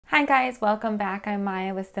Hi guys, welcome back. I'm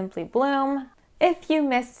Maya with Simply Bloom. If you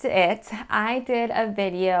missed it, I did a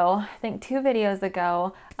video, I think 2 videos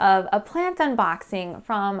ago, of a plant unboxing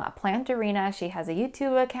from Planterina. She has a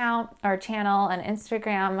YouTube account or channel, an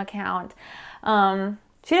Instagram account.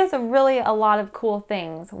 She does a lot of cool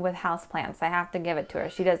things with houseplants. I have to give it to her.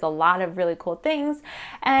 She does a lot of really cool things,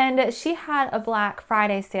 and she had a Black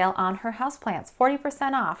Friday sale on her houseplants,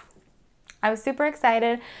 40% off. I was super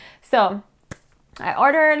excited. So I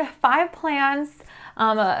ordered 5 plants,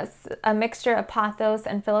 a mixture of pothos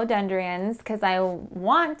and philodendrons, because I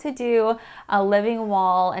want to do a living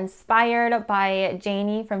wall inspired by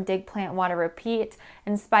Janie from Dig Plant Water Repeat,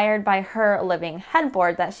 inspired by her living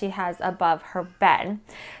headboard that she has above her bed.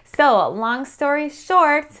 So long story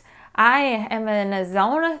short, I am in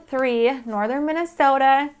Zone 3, northern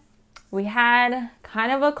Minnesota. We had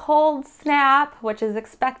kind of a cold snap, which is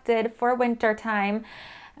expected for winter time.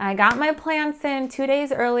 I got my plants in 2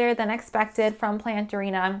 days earlier than expected from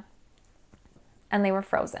Planterina, and they were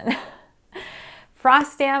frozen.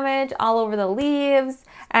 Frost damage all over the leaves,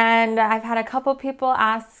 and I've had a couple people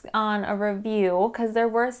ask on a review because there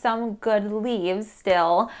were some good leaves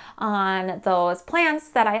still on those plants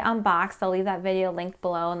that I unboxed. I'll leave that video linked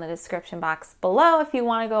below in the description box below if you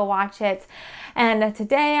want to go watch it. And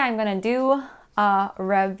today I'm going to do a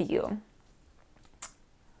review.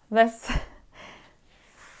 This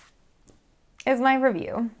is my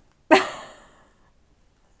review.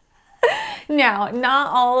 Now,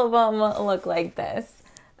 not all of them look like this.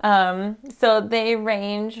 So they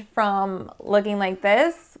range from looking like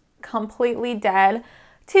this, completely dead,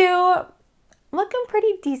 to looking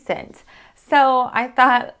pretty decent. So I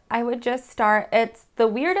thought I would just start. It's the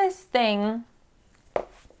weirdest thing.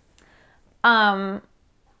 It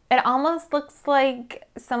almost looks like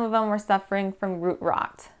some of them were suffering from root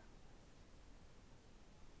rot.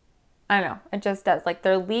 I know, it just does. Like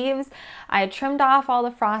their leaves, I trimmed off all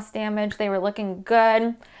the frost damage. They were looking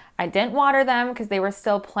good. I didn't water them because they were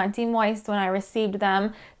still plenty moist when I received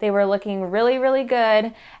them. They were looking really, really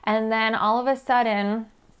good. And then all of a sudden,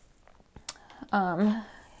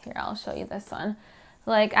 here, I'll show you this one.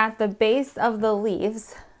 Like at the base of the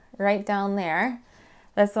leaves, right down there,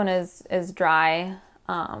 this one is dry.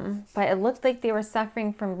 But it looked like they were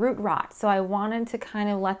suffering from root rot. So I wanted to kind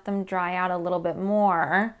of let them dry out a little bit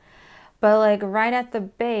more. But like right at the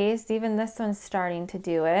base, even this one's starting to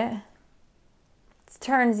do it. It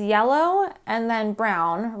turns yellow and then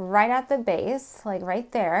brown right at the base, like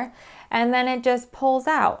right there. And then it just pulls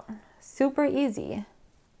out. Super easy.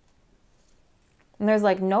 And there's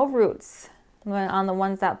like no roots on the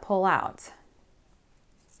ones that pull out.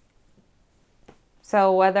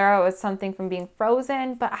 So whether it was something from being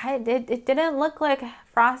frozen, but it didn't look like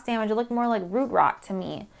frost damage. It looked more like root rot to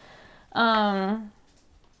me.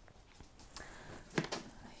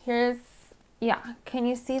 Here's, yeah, can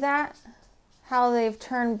you see that? How they've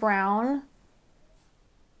turned brown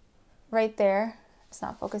right there. It's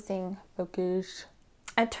not focusing. Focus.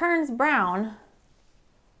 It turns brown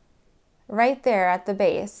right there at the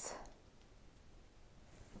base.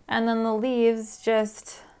 And then the leaves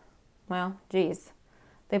just, well, geez,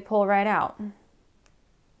 they pull right out.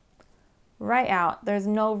 Right out. There's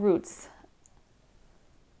no roots.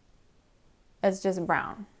 It's just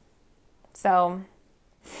brown. So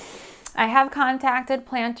I have contacted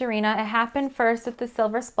Planterina. It happened first with the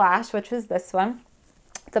Silver Splash, which was this one,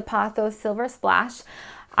 the Pothos Silver Splash.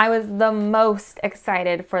 I was the most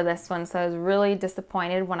excited for this one, so I was really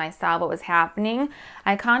disappointed when I saw what was happening.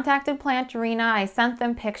 I contacted Planterina. I sent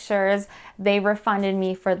them pictures. They refunded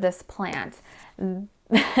me for this plant.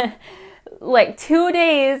 Like 2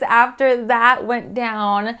 days after that went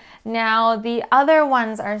down, now the other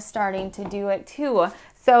ones are starting to do it too.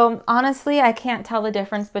 So honestly, I can't tell the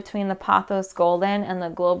difference between the Pothos Golden and the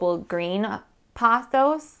Global Green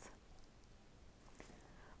Pothos.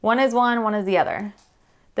 One is one is the other.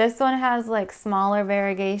 This one has like smaller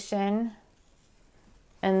variegation,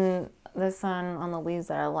 and this one on the leaves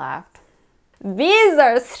that are left. These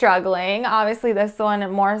are struggling. Obviously this one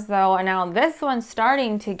more so, and now this one's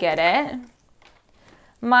starting to get it.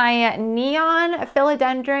 My neon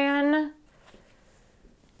philodendron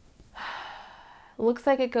looks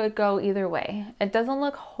like it could go either way. It doesn't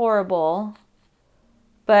look horrible,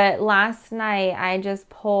 but last night I just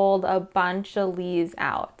pulled a bunch of leaves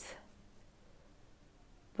out.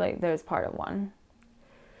 Like there's part of one.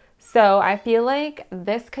 So I feel like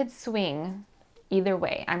this could swing either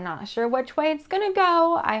way. I'm not sure which way it's gonna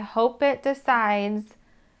go. I hope it decides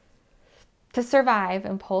to survive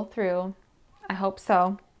and pull through. I hope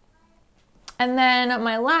so. And then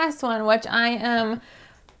my last one, which I am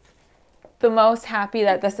the most happy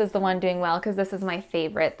that this is the one doing well because this is my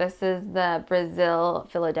favorite. This is the Brazil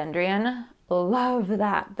philodendron. Love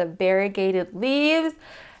that. The variegated leaves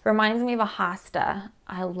reminds me of a hosta.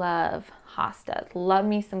 I love hostas. Love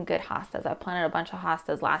me some good hostas. I planted a bunch of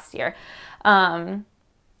hostas last year. And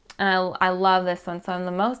I love this one, so I'm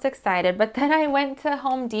the most excited. But then I went to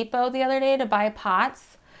Home Depot the other day to buy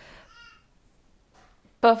pots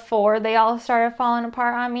before they all started falling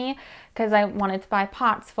apart on me because I wanted to buy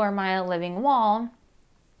pots for my living wall.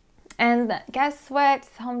 And guess what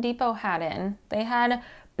Home Depot had in? They had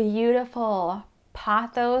beautiful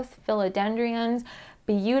pothos philodendrons,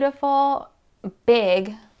 beautiful,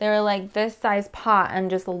 big. They were like this size pot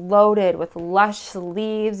and just loaded with lush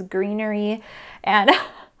leaves, greenery, and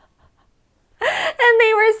and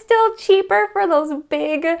they were still cheaper for those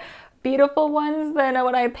big, beautiful ones than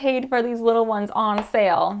what I paid for these little ones on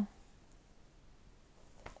sale.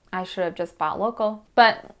 I should have just bought local.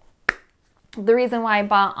 But the reason why I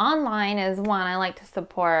bought online is, one, I like to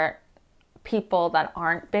support people that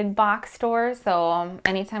aren't big box stores. So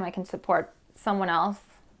anytime I can support someone else,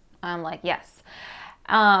 I'm like, yes.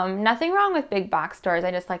 Nothing wrong with big box stores.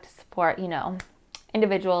 I just like to support, you know,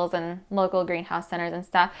 individuals and local greenhouse centers and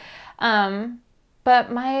stuff.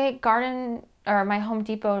 But my garden, or my Home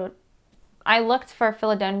Depot, I looked for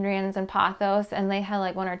philodendrons and pothos, and they had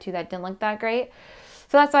like one or two that didn't look that great.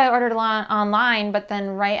 So that's why I ordered online. But then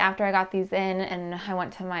right after I got these in and I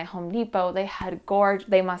went to my Home Depot, they had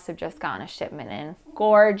they must have just gotten a shipment in.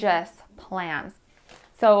 Gorgeous plants.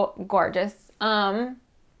 So gorgeous.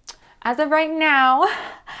 As of right now,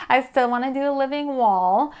 I still want to do a living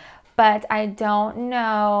wall, but I don't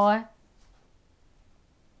know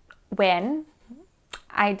when.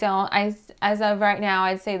 As of right now,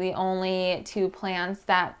 I'd say the only two plants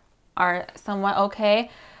that are somewhat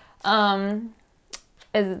okay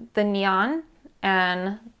is the neon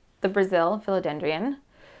and the Brazil philodendron.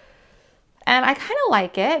 And I kind of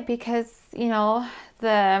like it because, you know,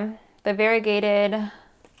 the variegated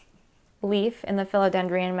leaf in the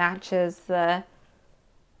philodendron matches the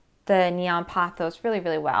neon pothos really,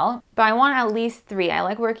 really well. But I want at least 3. I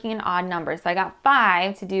like working in odd numbers. So I got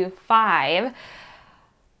 5 to do 5.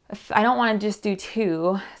 I don't want to just do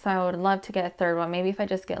 2, so I would love to get a third one. Maybe if I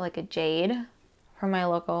just get like a jade from my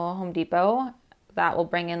local Home Depot, that will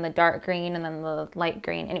bring in the dark green and then the light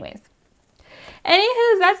green. Anyways,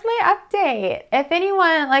 that's my update. If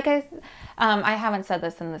anyone, like I haven't said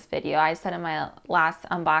this in this video, I said in my last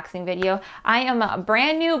unboxing video, I am a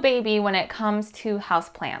brand new baby when it comes to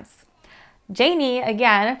houseplants. Janie,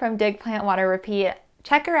 again, from Dig Plant Water Repeat,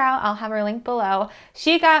 check her out. I'll have her link below.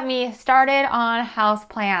 She got me started on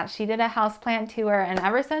houseplants. She did a houseplant tour, and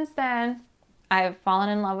ever since then, I've fallen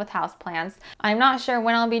in love with houseplants. I'm not sure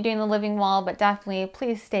when I'll be doing the living wall, but definitely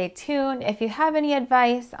please stay tuned. If you have any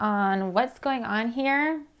advice on what's going on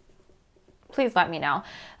here, please let me know.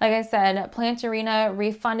 Like I said, Planterina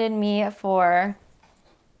refunded me for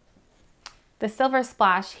the silver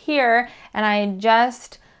splash here, and I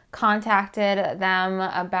just contacted them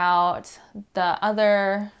about the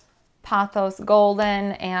other pothos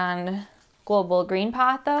golden and global green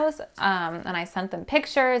pothos, and I sent them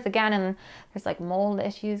pictures again, and there's like mold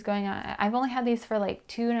issues going on. I've only had these for like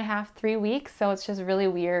 2.5, 3 weeks, so it's just really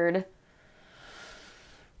weird.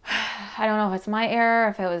 I don't know if it's my error,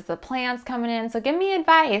 if it was the plants coming in, so give me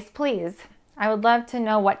advice, please. I would love to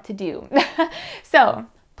know what to do. So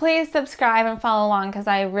please subscribe and follow along because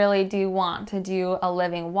I really do want to do a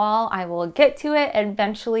living wall. I will get to it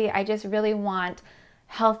eventually. I just really want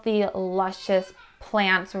healthy, luscious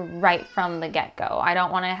plants right from the get-go. I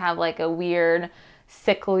don't want to have like a weird,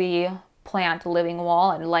 sickly plant living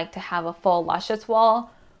wall. I'd like to have a full, luscious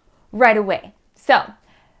wall right away. So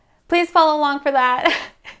please follow along for that.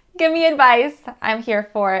 Give me advice. I'm here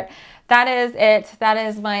for it. That is it. That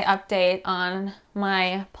is my update on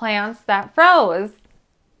my plants that froze.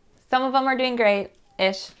 Some of them are doing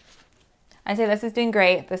great-ish. I say this is doing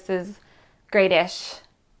great. This is great-ish.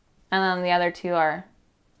 And then the other 2 are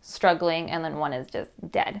struggling, and then 1 is just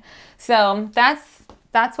dead. So that's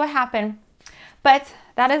what happened. But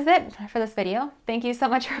that is it for this video. Thank you so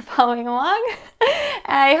much for following along.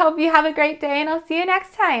 I hope you have a great day, and I'll see you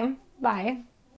next time. Bye.